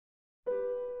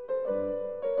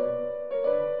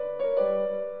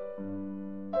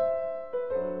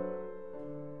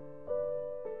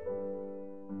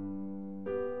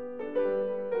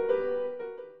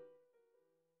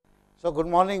So, good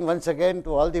morning once again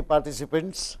to all the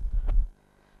participants.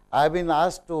 I have been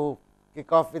asked to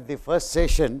kick off with the first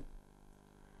session,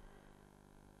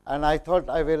 and I thought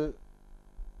I will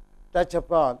touch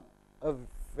upon a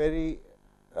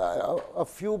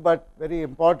few but very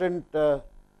important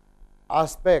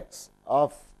aspects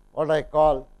of what I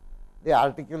call the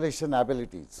articulation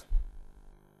abilities.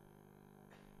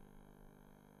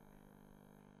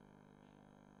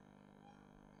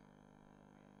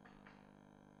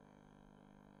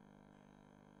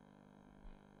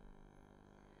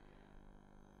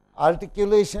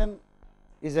 Articulation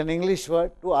is an English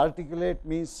word. To articulate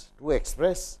means to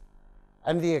express,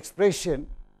 and the expression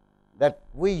that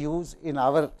we use in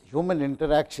our human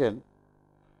interaction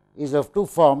is of two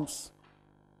forms,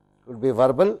 could be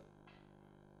verbal,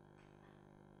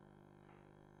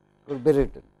 could be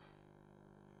written.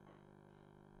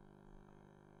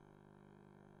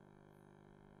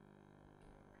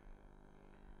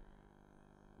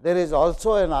 There is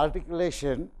also an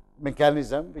articulation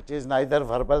mechanism which is neither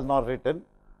verbal nor written,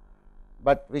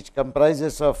 but which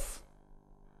comprises of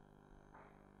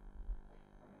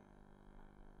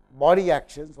body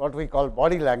actions, what we call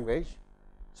body language.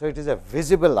 So, it is a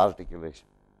visible articulation.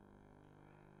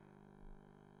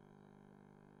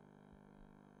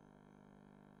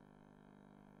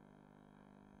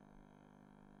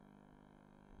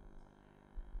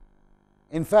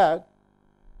 In fact,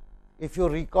 if you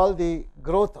recall the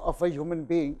growth of a human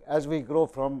being as we grow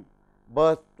from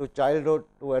birth to childhood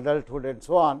to adulthood and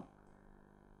so on,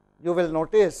 you will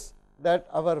notice that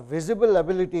our visible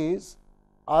abilities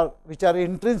are, which are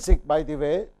intrinsic by the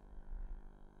way,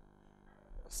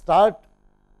 start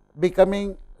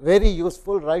becoming very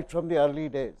useful right from the early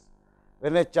days.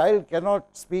 When a child cannot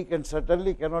speak and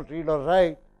certainly cannot read or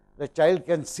write, the child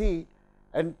can see,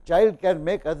 and child can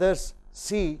make others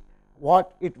see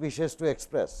what it wishes to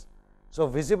express. So,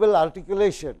 visible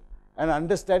articulation and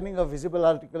understanding of visible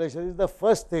articulation is the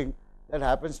first thing that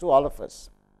happens to all of us.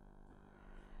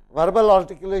 Verbal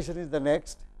articulation is the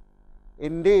next.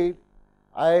 Indeed,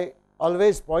 I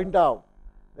always point out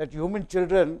that human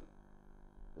children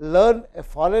learn a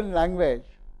foreign language,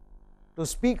 to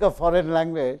speak a foreign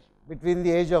language between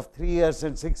the age of 3 years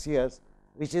and 6 years,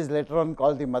 which is later on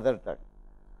called the mother tongue.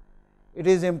 It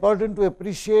is important to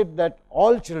appreciate that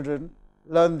all children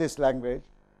learn this language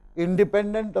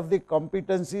independent of the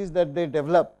competencies that they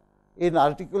develop in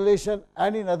articulation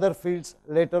and in other fields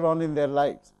later on in their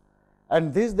lives.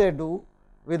 And this they do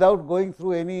without going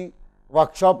through any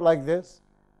workshop like this,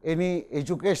 any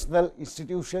educational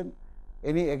institution,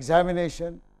 any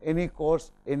examination, any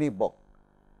course, any book.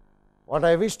 What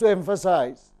I wish to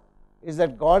emphasize is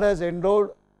that God has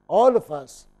endowed all of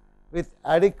us with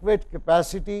adequate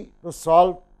capacity to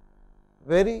solve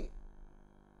very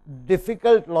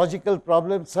difficult logical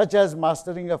problems such as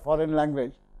mastering a foreign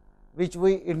language, which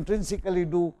we intrinsically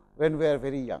do when we are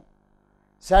very young.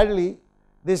 Sadly,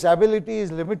 this ability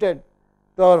is limited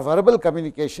to our verbal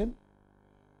communication,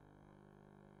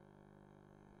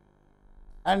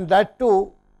 and that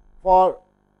too for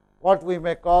what we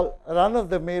may call run of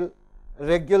the mill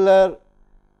regular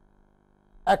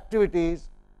activities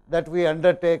that we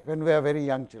undertake when we are very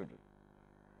young children.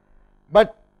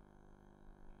 But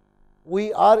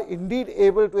we are indeed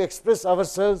able to express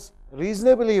ourselves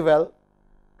reasonably well,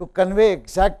 to convey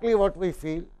exactly what we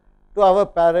feel to our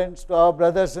parents, to our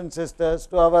brothers and sisters,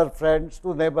 to our friends,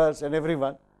 to neighbors and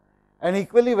everyone, and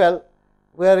equally well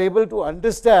we are able to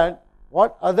understand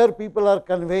what other people are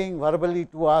conveying verbally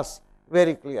to us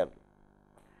very clearly.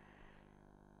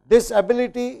 This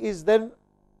ability is then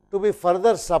to be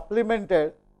further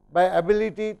supplemented by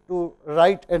ability to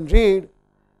write and read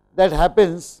that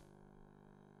happens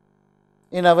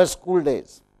in our school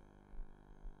days.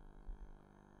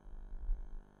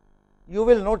 You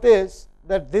will notice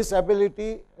that this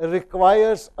ability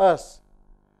requires us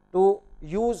to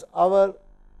use our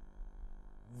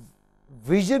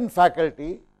vision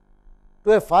faculty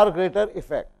to a far greater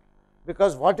effect,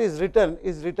 because what is written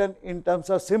in terms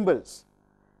of symbols,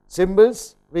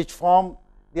 symbols which form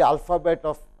the alphabet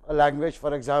of a language,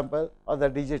 for example, or the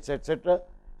digits, etc.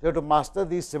 You have to master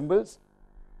these symbols.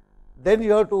 Then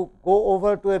you have to go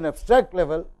over to an abstract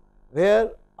level, where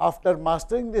after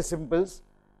mastering the symbols,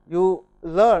 you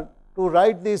learn to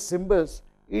write these symbols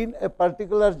in a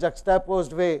particular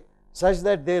juxtaposed way, such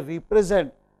that they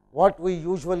represent what we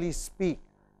usually speak.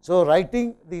 So,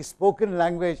 writing the spoken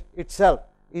language itself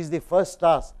is the first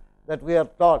task that we are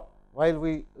taught while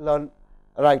we learn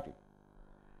writing.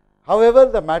 However,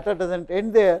 the matter does not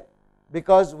end there,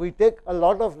 because we take a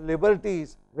lot of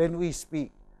liberties when we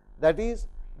speak. That is,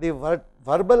 the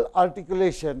verbal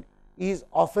articulation is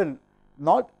often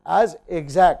not as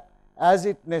exact as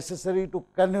it necessary to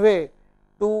convey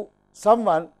to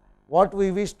someone what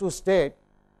we wish to state,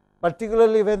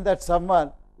 particularly when that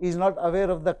someone is not aware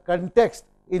of the context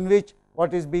in which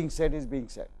what is being said is being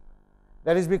said.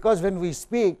 That is because when we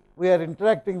speak, we are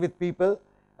interacting with people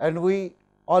and we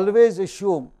always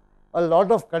assume a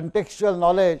lot of contextual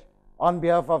knowledge on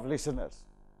behalf of listeners.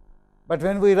 But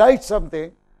when we write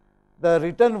something, the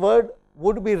written word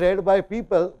would be read by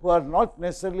people who are not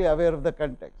necessarily aware of the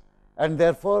context, and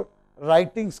therefore,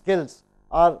 writing skills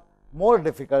are more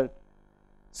difficult.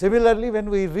 Similarly, when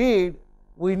we read,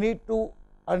 we need to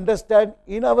understand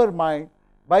in our mind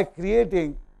by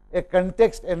creating a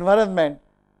context environment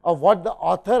of what the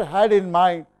author had in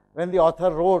mind when the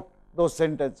author wrote those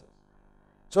sentences.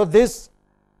 So, this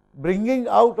bringing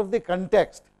out of the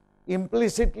context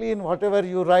implicitly in whatever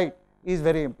you write is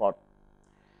very important.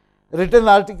 Written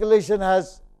articulation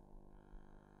has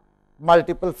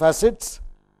multiple facets,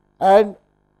 and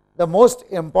the most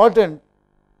important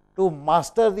to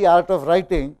master the art of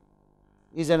writing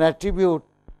is an attribute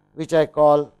which I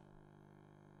call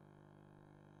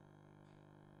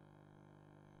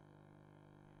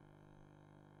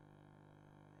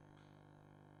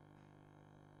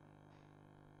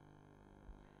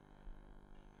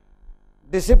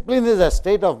discipline. Is a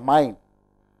state of mind,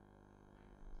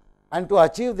 and to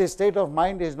achieve this state of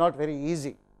mind is not very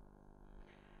easy.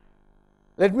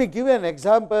 Let me give you an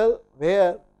example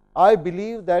where I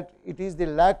believe that it is the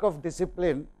lack of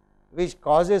discipline which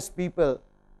causes people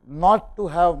not to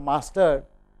have mastered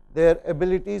their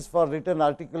abilities for written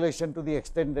articulation to the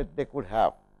extent that they could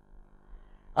have.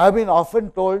 I have been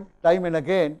often told time and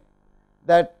again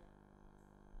that,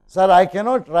 sir, I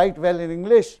cannot write well in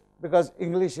English because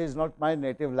English is not my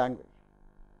native language.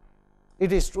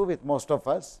 It is true with most of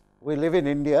us. We live in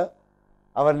India.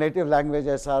 Our native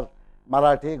languages are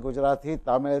Marathi, Gujarati,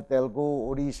 Tamil, Telugu,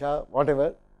 Odisha,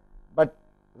 whatever, but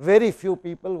very few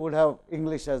people would have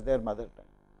English as their mother tongue.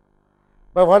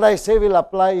 But what I say will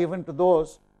apply even to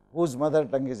those whose mother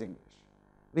tongue is English,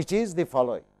 which is the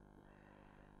following.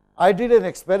 I did an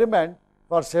experiment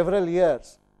for several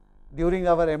years during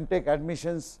our M.Tech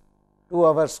admissions to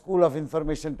our School of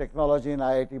Information Technology in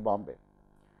IIT Bombay.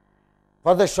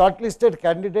 For the shortlisted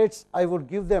candidates, I would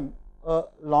give them a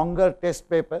longer test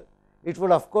paper. It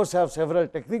would of course have several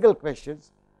technical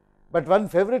questions, but one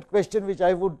favorite question which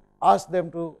I would ask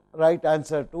them to write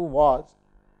answer to was,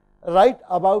 write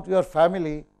about your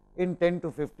family in 10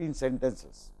 to 15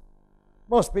 sentences.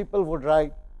 Most people would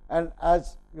write, and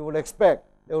as you would expect,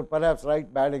 they would perhaps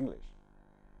write bad English.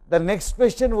 The next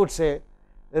question would say,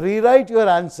 rewrite your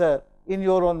answer in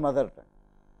your own mother tongue.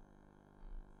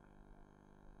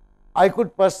 I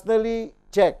could personally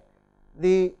check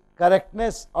the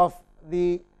correctness of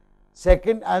the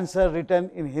second answer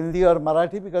written in Hindi or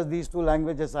Marathi, because these two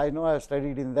languages I know, I have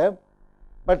studied in them,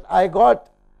 but I got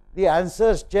the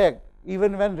answers checked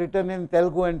even when written in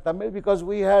Telugu and Tamil, because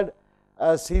we had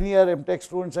senior M.Tech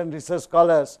students and research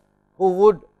scholars who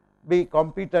would be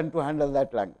competent to handle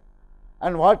that language.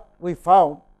 And what we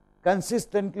found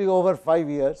consistently over 5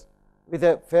 years with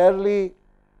a fairly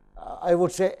I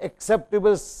would say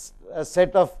acceptable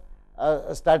set of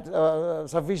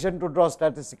sufficient to draw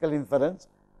statistical inference,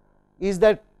 is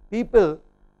that people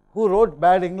who wrote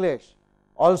bad English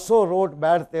also wrote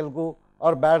bad Telugu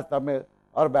or bad Tamil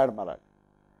or bad Marathi.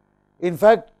 In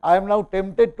fact, I am now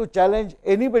tempted to challenge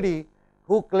anybody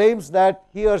who claims that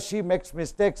he or she makes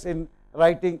mistakes in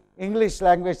writing English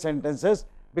language sentences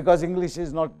because English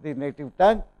is not the native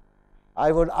tongue.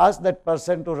 I would ask that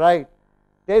person to write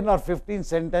 10 or 15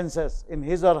 sentences in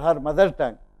his or her mother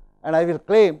tongue, and I will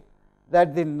claim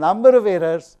that the number of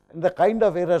errors and the kind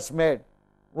of errors made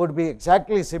would be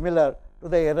exactly similar to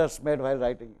the errors made while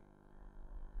writing it.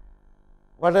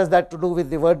 What has that to do with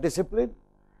the word discipline?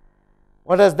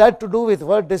 What has that to do with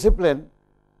word discipline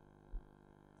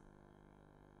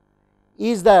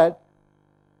is that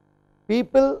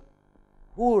people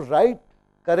who write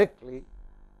correctly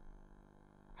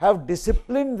have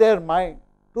disciplined their mind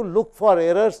to look for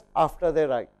errors after they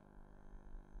write,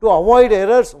 to avoid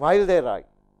errors while they write,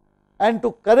 and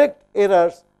to correct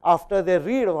errors after they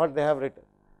read what they have written.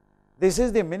 This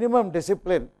is the minimum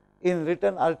discipline in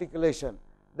written articulation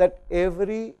that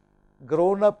every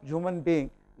grown up human being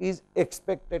is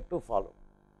expected to follow.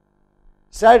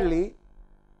 Sadly,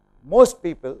 most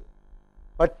people,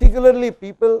 particularly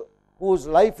people whose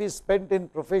life is spent in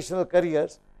professional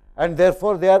careers, and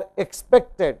therefore they are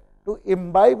expected to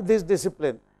imbibe this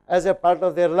discipline as a part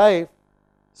of their life,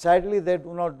 sadly they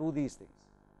do not do these things.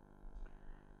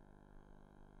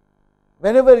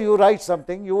 Whenever you write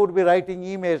something, you would be writing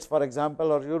emails, for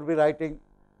example, or you would be writing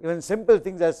even simple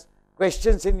things as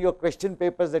questions in your question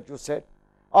papers that you set,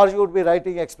 or you would be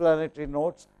writing explanatory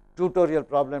notes, tutorial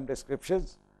problem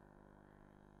descriptions.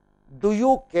 Do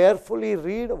you carefully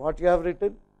read what you have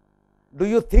written? Do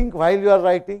you think while you are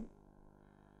writing?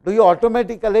 Do you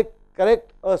automatically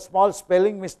correct a small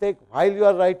spelling mistake while you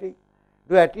are writing?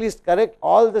 Do you at least correct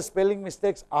all the spelling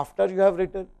mistakes after you have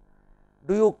written?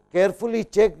 Do you carefully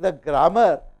check the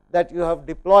grammar that you have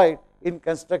deployed in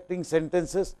constructing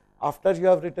sentences after you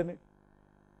have written it?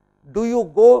 Do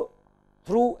you go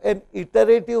through an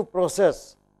iterative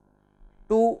process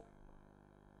to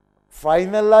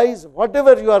finalize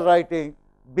whatever you are writing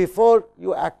before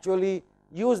you actually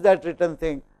use that written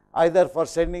thing, either for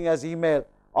sending as email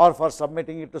or for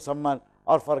submitting it to someone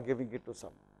or for giving it to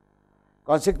someone?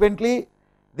 Consequently,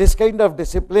 this kind of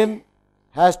discipline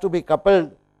has to be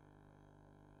coupled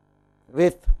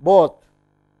with both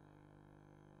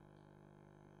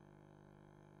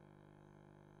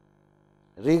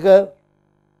rigor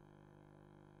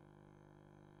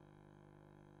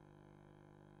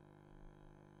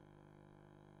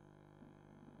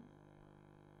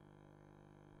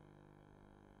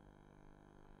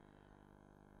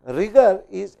rigor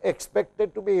is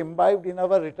expected to be imbibed in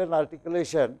our written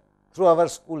articulation through our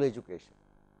school education.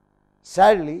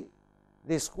 Sadly,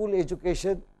 the school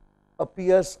education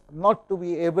appears not to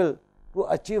be able to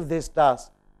achieve this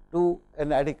task to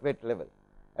an adequate level,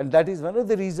 and that is one of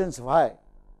the reasons why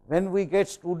when we get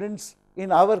students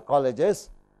in our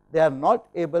colleges, they are not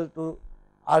able to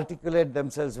articulate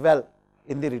themselves well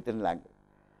in the written language.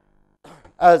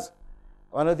 As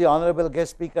one of the honorable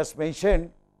guest speakers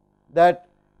mentioned, that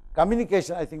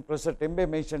communication, I think Professor Tembe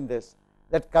mentioned this,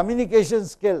 that communication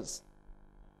skills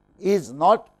is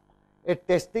not a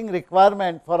testing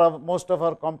requirement for most of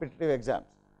our competitive exams,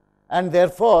 and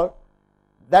therefore,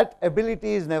 that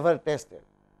ability is never tested.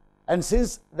 And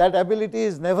since that ability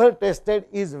is never tested,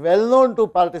 is well known to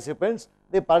participants,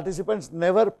 the participants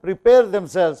never prepare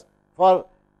themselves for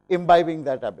imbibing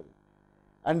that ability.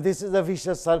 And this is a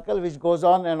vicious circle which goes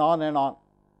on and on and on.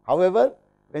 However,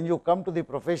 when you come to the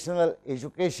professional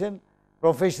education,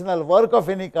 professional work of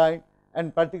any kind,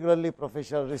 and particularly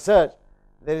professional research,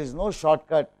 there is no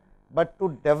shortcut but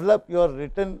to develop your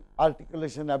written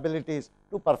articulation abilities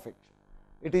to perfection.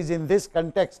 It is in this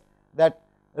context that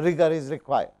rigor is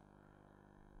required.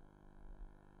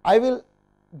 I will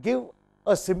give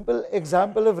a simple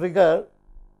example of rigor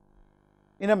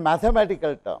in a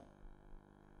mathematical term,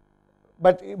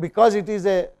 but because it is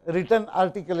a written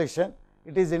articulation,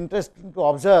 it is interesting to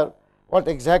observe what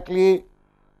exactly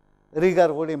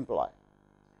rigor would imply.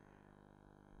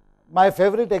 My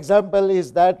favorite example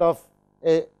is that of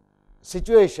a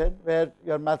situation where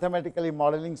you are mathematically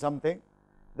modeling something.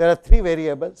 There are three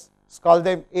variables, let us call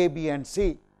them A, B and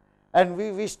C, and we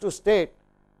wish to state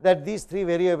that these three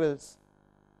variables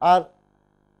are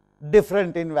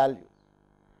different in value.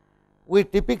 We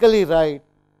typically write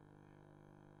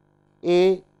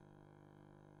A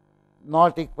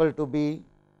not equal to B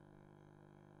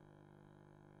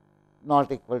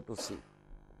not equal to C,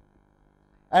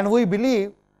 and we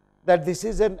believe that this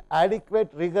is an adequate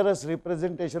rigorous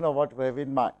representation of what we have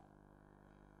in mind.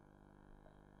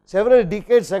 Several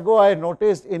decades ago, I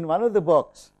noticed in one of the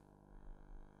books,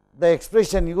 the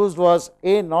expression used was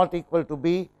A not equal to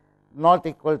B, not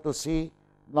equal to C,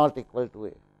 not equal to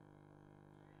A.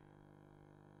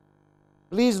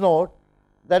 Please note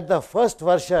that the first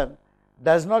version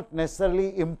does not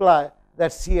necessarily imply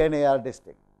that C and A are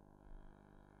distinct.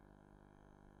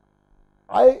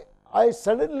 I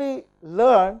suddenly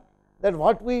learned that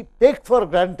what we take for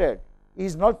granted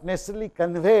is not necessarily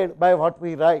conveyed by what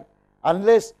we write,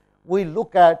 unless we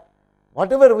look at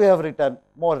whatever we have written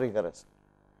more rigorously.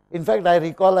 In fact, I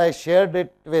recall I shared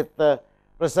it with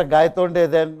Professor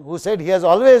Gaitonde then, who said he has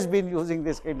always been using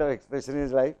this kind of expression in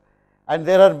his life, and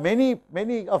there are many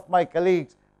of my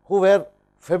colleagues who were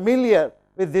familiar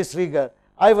with this rigor.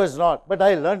 I was not, but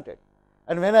I learnt it,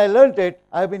 and when I learnt it,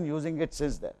 I have been using it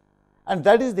since then. And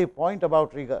that is the point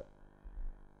about rigor.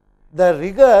 The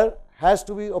rigor has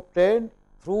to be obtained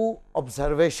through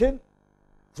observation,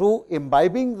 through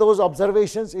imbibing those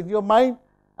observations in your mind,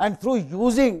 and through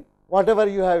using whatever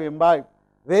you have imbibed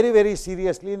very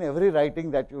seriously in every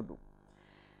writing that you do.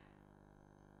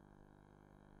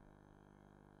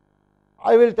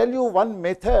 I will tell you one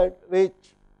method which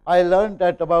I learned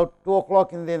at about 2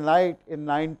 o'clock in the night in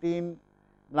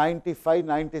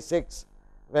 1995-96,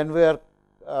 when we were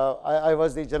I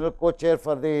was the general co-chair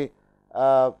for the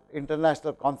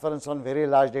international conference on very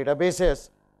large databases,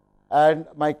 and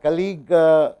my colleague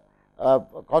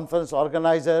conference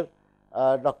organizer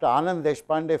Dr. Anand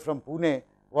Deshpande from Pune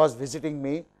was visiting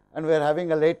me, and we were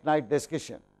having a late night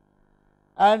discussion.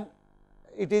 And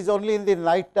it is only in the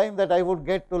night time that I would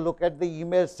get to look at the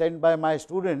emails sent by my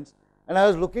students, and I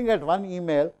was looking at one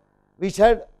email which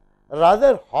had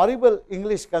rather horrible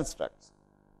English constructs.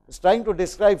 It is trying to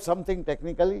describe something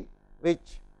technically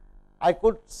which I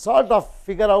could sort of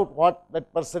figure out what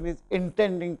that person is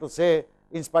intending to say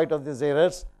in spite of these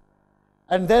errors,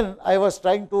 and then I was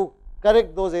trying to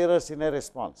correct those errors in a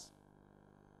response.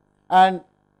 And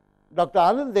Dr.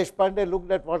 Anand Deshpande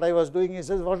looked at what I was doing. He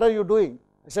says, "What are you doing?"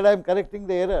 I said, "I am correcting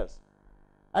the errors."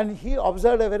 And he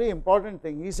observed a very important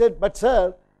thing. He said, "But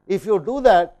sir, if you do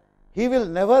that, he will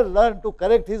never learn to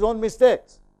correct his own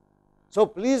mistakes. So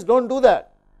please don't do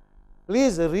that.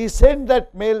 Please resend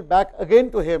that mail back again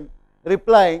to him,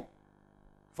 replying,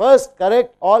 first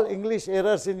correct all English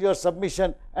errors in your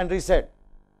submission and resend.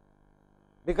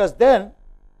 Because then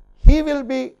he will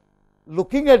be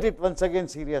looking at it once again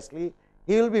seriously,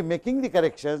 he will be making the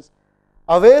corrections,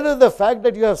 aware of the fact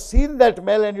that you have seen that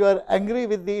mail and you are angry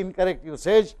with the incorrect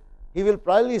usage, he will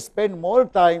probably spend more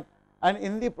time and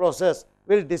in the process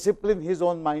will discipline his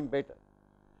own mind better."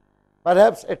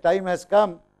 Perhaps a time has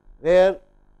come where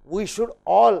we should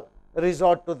all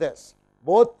resort to this,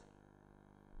 both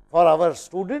for our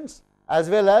students as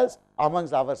well as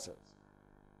amongst ourselves.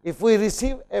 If we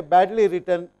receive a badly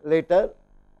written letter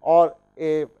or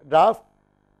a draft,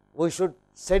 we should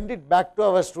send it back to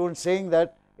our students saying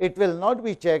that it will not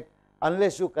be checked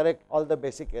unless you correct all the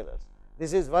basic errors.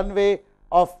 This is one way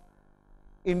of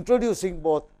introducing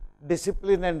both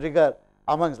discipline and rigor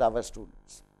amongst our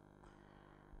students.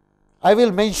 I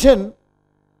will mention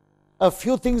a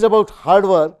few things about hard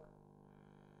work.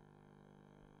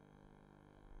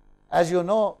 As you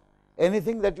know,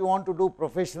 anything that you want to do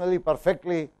professionally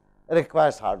perfectly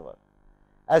requires hard work.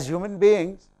 As human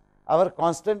beings, our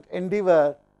constant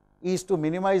endeavor is to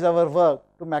minimize our work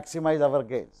to maximize our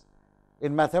gains.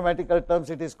 In mathematical terms,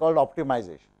 it is called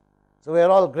optimization. So, we are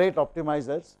all great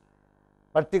optimizers,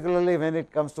 particularly when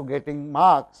it comes to getting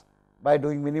marks. By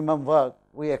doing minimum work,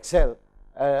 we excel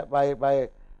by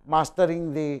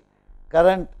mastering the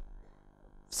current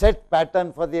set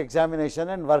pattern for the examination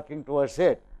and working towards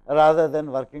it, rather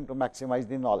than working to maximize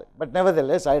the knowledge. But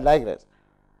nevertheless, I digress.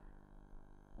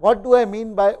 What do I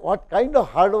mean by, what kind of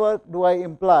hard work do I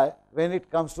imply when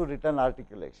it comes to written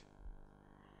articulation?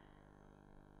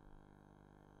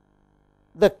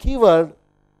 The keyword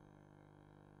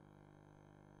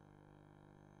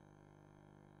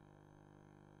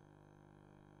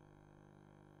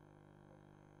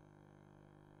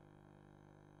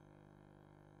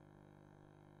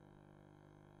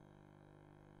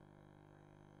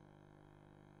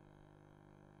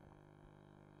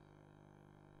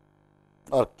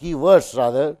or keywords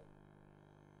rather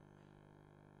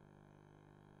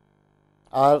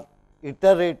are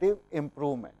iterative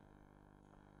improvement.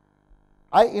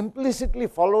 I implicitly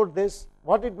followed this.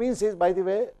 What it means is, by the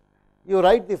way, you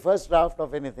write the first draft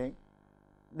of anything,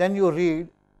 then you read,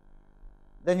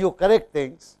 then you correct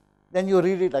things, then you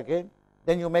read it again,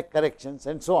 then you make corrections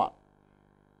and so on.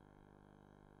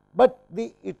 But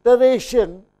the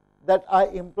iteration that I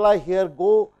imply here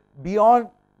go beyond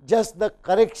just the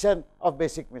correction of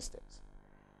basic mistakes.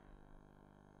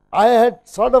 I had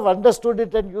sort of understood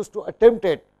it and used to attempt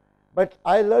it, but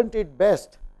I learnt it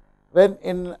best when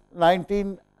in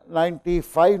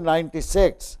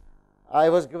 1995-96 I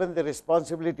was given the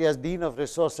responsibility as Dean of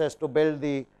Resources to build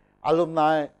the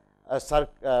alumni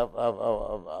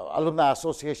alumni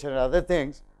association and other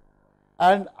things,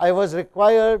 and I was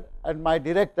required, and my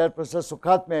director Professor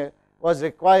Sukhatme was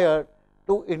required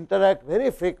to interact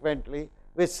very frequently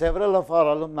with several of our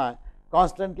alumni,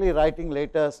 constantly writing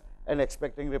letters and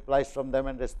expecting replies from them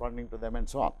and responding to them and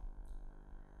so on.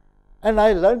 And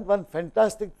I learned one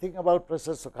fantastic thing about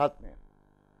Professor Sukhatme,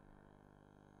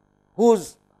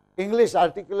 whose English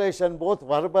articulation, both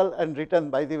verbal and written,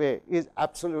 by the way, is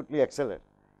absolutely excellent.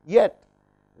 Yet,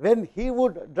 when he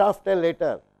would draft a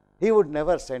letter, he would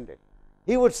never send it.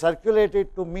 He would circulate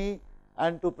it to me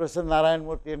and to Professor Narayan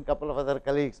Murthy and a couple of other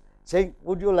colleagues, saying,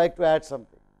 "Would you like to add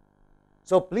something?"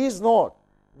 So, please note,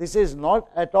 this is not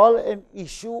at all an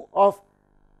issue of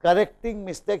correcting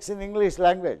mistakes in English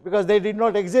language, because they did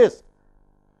not exist.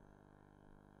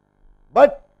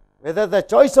 But whether the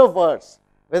choice of words,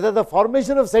 whether the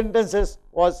formation of sentences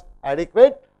was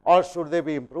adequate or should they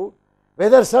be improved,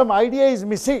 whether some idea is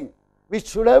missing which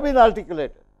should have been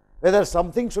articulated, whether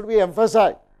something should be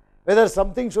emphasized, whether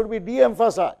something should be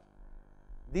de-emphasized,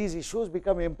 these issues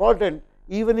become important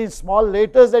even in small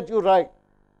letters that you write.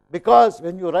 Because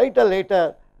when you write a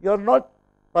letter, you are not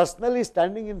personally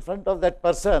standing in front of that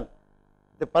person.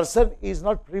 The person is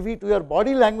not privy to your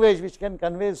body language, which can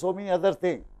convey so many other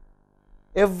things.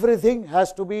 Everything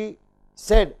has to be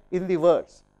said in the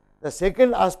words. The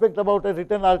second aspect about a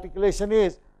written articulation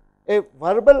is a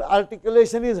verbal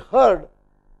articulation is heard,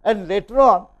 and later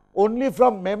on only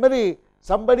from memory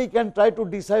somebody can try to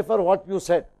decipher what you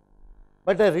said.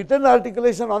 But a written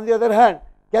articulation on the other hand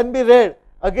can be read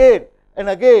again and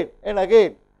again and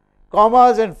again.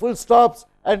 Commas and full stops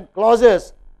and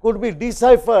clauses could be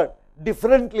deciphered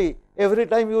differently every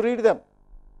time you read them,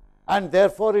 and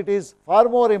therefore it is far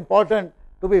more important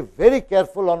to be very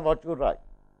careful on what you write.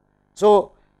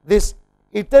 So, this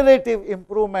iterative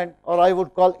improvement, or I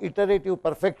would call iterative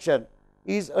perfection,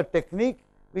 is a technique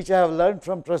which I have learned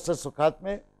from Professor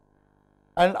Sukhatme,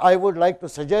 and I would like to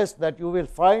suggest that you will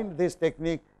find this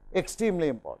technique extremely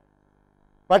important,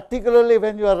 particularly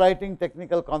when you are writing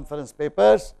technical conference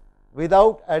papers.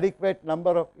 Without adequate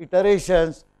number of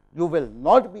iterations, you will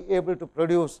not be able to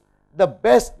produce the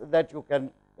best that you can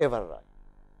ever write.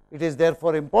 It is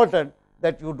therefore important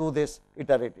that you do this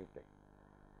iterative technique.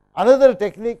 Another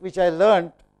technique which I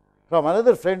learned from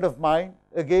another friend of mine,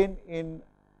 again in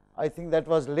I think that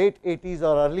was late 80s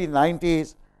or early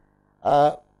 90s,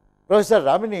 Professor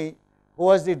Ramani, who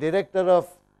was the director of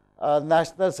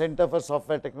National Center for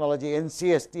Software Technology,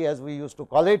 NCST as we used to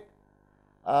call it.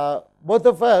 Both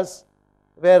of us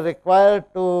were required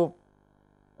to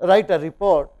write a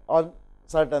report on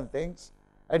certain things,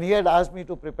 and he had asked me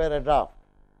to prepare a draft.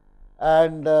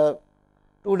 And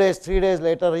 2 days, 3 days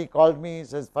later he called me, he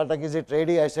says, "Phatak, is it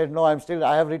ready?" I said, "No,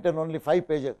 I have written only 5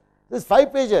 pages. He says,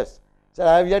 "5 pages? He said,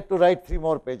 "I have yet to write 3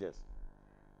 more pages."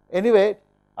 Anyway,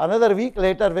 another week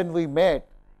later when we met,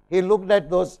 he looked at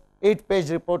those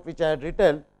 8-page report which I had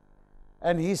written,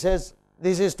 and he says,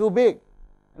 "This is too big."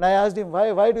 And I asked him,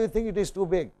 why do you think it is too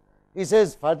big? He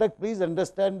says, "Phatak, please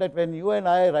understand that when you and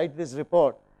I write this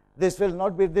report, this will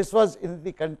not be," this was in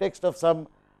the context of some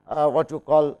what you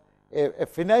call a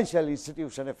financial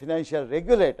institution, a financial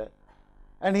regulator.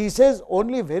 And he says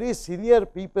only very senior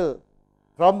people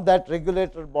from that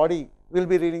regulator body will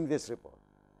be reading this report,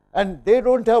 and they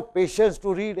do not have patience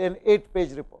to read an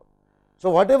 8-page report.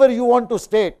 So, whatever you want to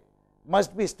state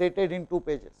must be stated in 2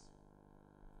 pages.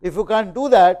 If you can't do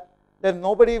that, then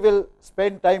nobody will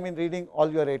spend time in reading all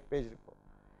your 8-page report.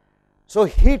 So,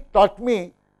 he taught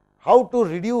me how to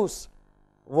reduce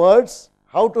words,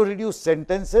 how to reduce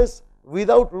sentences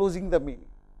without losing the meaning.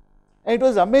 And it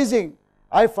was amazing.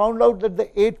 I found out that the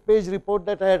 8-page report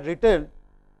that I had written,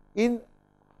 in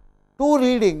 2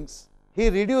 readings, he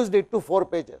reduced it to 4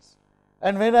 pages.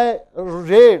 And when I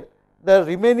read the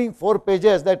remaining 4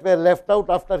 pages that were left out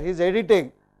after his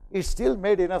editing, it still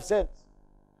made enough sense.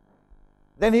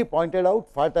 Then he pointed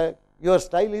out, "Phatak, your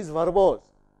style is verbose.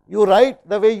 You write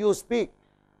the way you speak,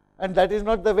 and that is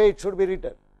not the way it should be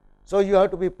written. So, you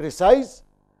have to be precise."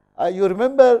 You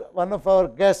remember one of our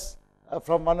guests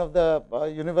from one of the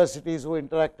universities who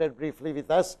interacted briefly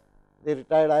with us, the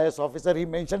retired IS officer, he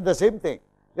mentioned the same thing.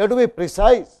 You have to be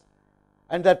precise,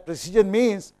 and that precision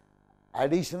means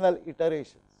additional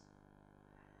iterations.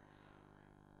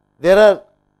 There are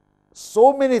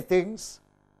so many things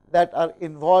that are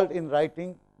involved in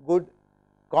writing good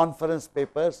conference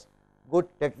papers, good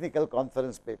technical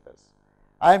conference papers.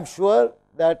 I am sure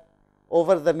that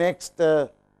over the next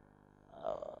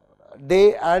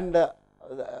day and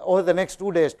over the next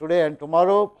 2 days, today and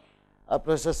tomorrow,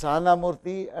 Professor Sahana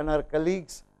Murthy and her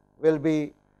colleagues will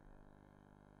be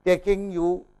taking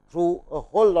you through a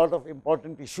whole lot of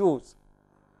important issues.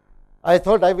 I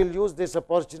thought I will use this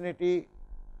opportunity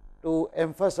to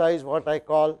emphasize what I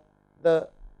call the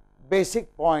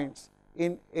basic points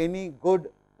in any good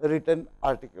written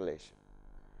articulation.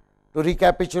 To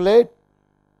recapitulate,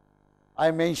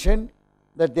 I mentioned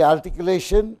that the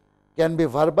articulation can be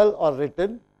verbal or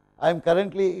written. I am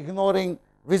currently ignoring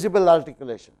visible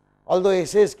articulation, although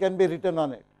essays can be written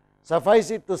on it. Suffice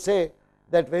it to say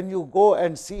that when you go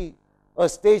and see a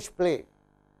stage play,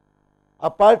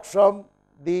 apart from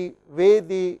the way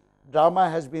the drama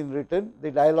has been written,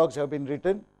 the dialogues have been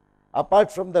written,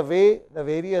 apart from the way the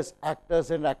various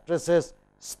actors and actresses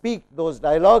speak those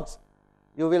dialogues,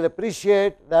 you will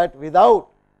appreciate that without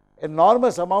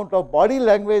enormous amount of body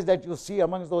language that you see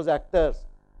amongst those actors,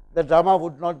 the drama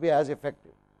would not be as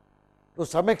effective. To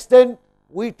some extent,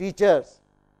 we teachers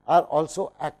are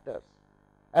also actors,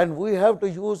 and we have to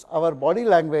use our body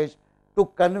language to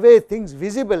convey things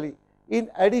visibly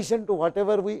in addition to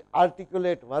whatever we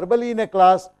articulate verbally in a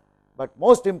class, but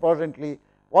most importantly,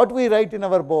 what we write in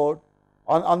our board,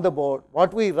 on the board,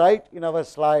 what we write in our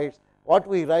slides, what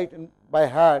we write by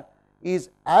hand is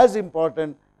as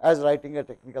important as writing a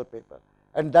technical paper,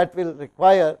 and that will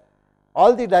require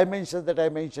all the dimensions that I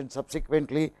mentioned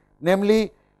subsequently,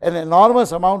 namely an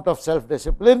enormous amount of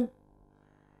self-discipline,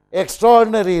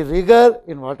 extraordinary rigor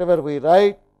in whatever we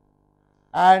write,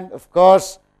 and of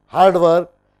course, hard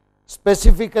work,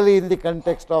 specifically in the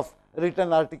context of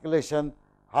written articulation,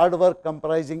 hard work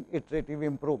comprising iterative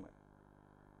improvement.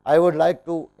 I would like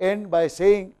to end by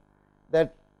saying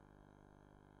that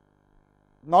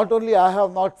not only I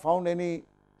have not found any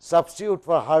substitute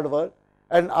for hard work,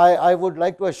 and I would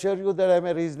like to assure you that I am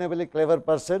a reasonably clever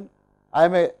person. I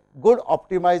am a good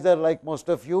optimizer like most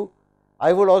of you.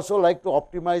 I would also like to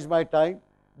optimize my time,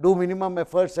 do minimum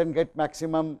efforts and get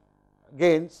maximum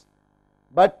gains,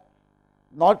 but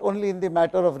not only in the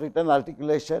matter of written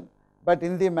articulation, but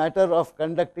in the matter of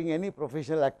conducting any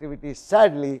professional activity.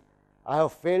 Sadly, I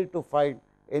have failed to find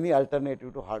any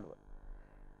alternative to hard work.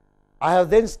 I have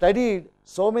then studied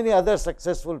so many other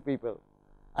successful people,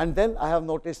 and then I have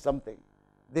noticed something.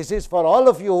 This is for all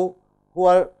of you who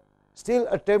are still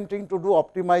attempting to do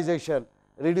optimization,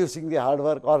 reducing the hard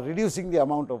work or reducing the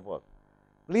amount of work.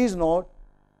 Please note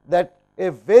that a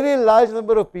very large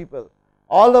number of people,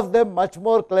 all of them much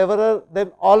more cleverer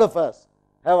than all of us,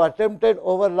 have attempted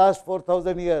over last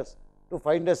 4,000 years to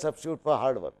find a substitute for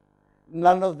hard work.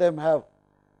 None of them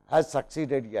has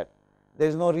succeeded yet. There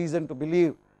is no reason to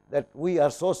believe that we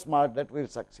are so smart that we will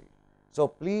succeed. So,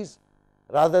 please,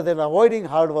 rather than avoiding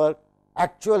hard work,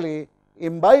 actually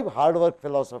imbibe hard work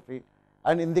philosophy,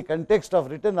 and in the context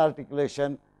of written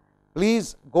articulation,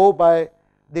 please go by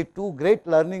the two great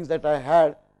learnings that I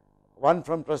had, one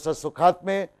from Professor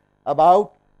Sukhatme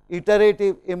about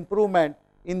iterative improvement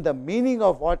in the meaning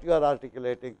of what you are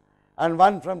articulating, and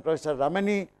one from Professor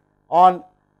Ramani on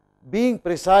being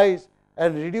precise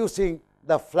and reducing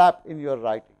the flap in your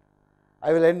writing.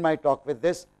 I will end my talk with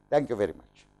this. Thank you very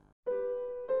much.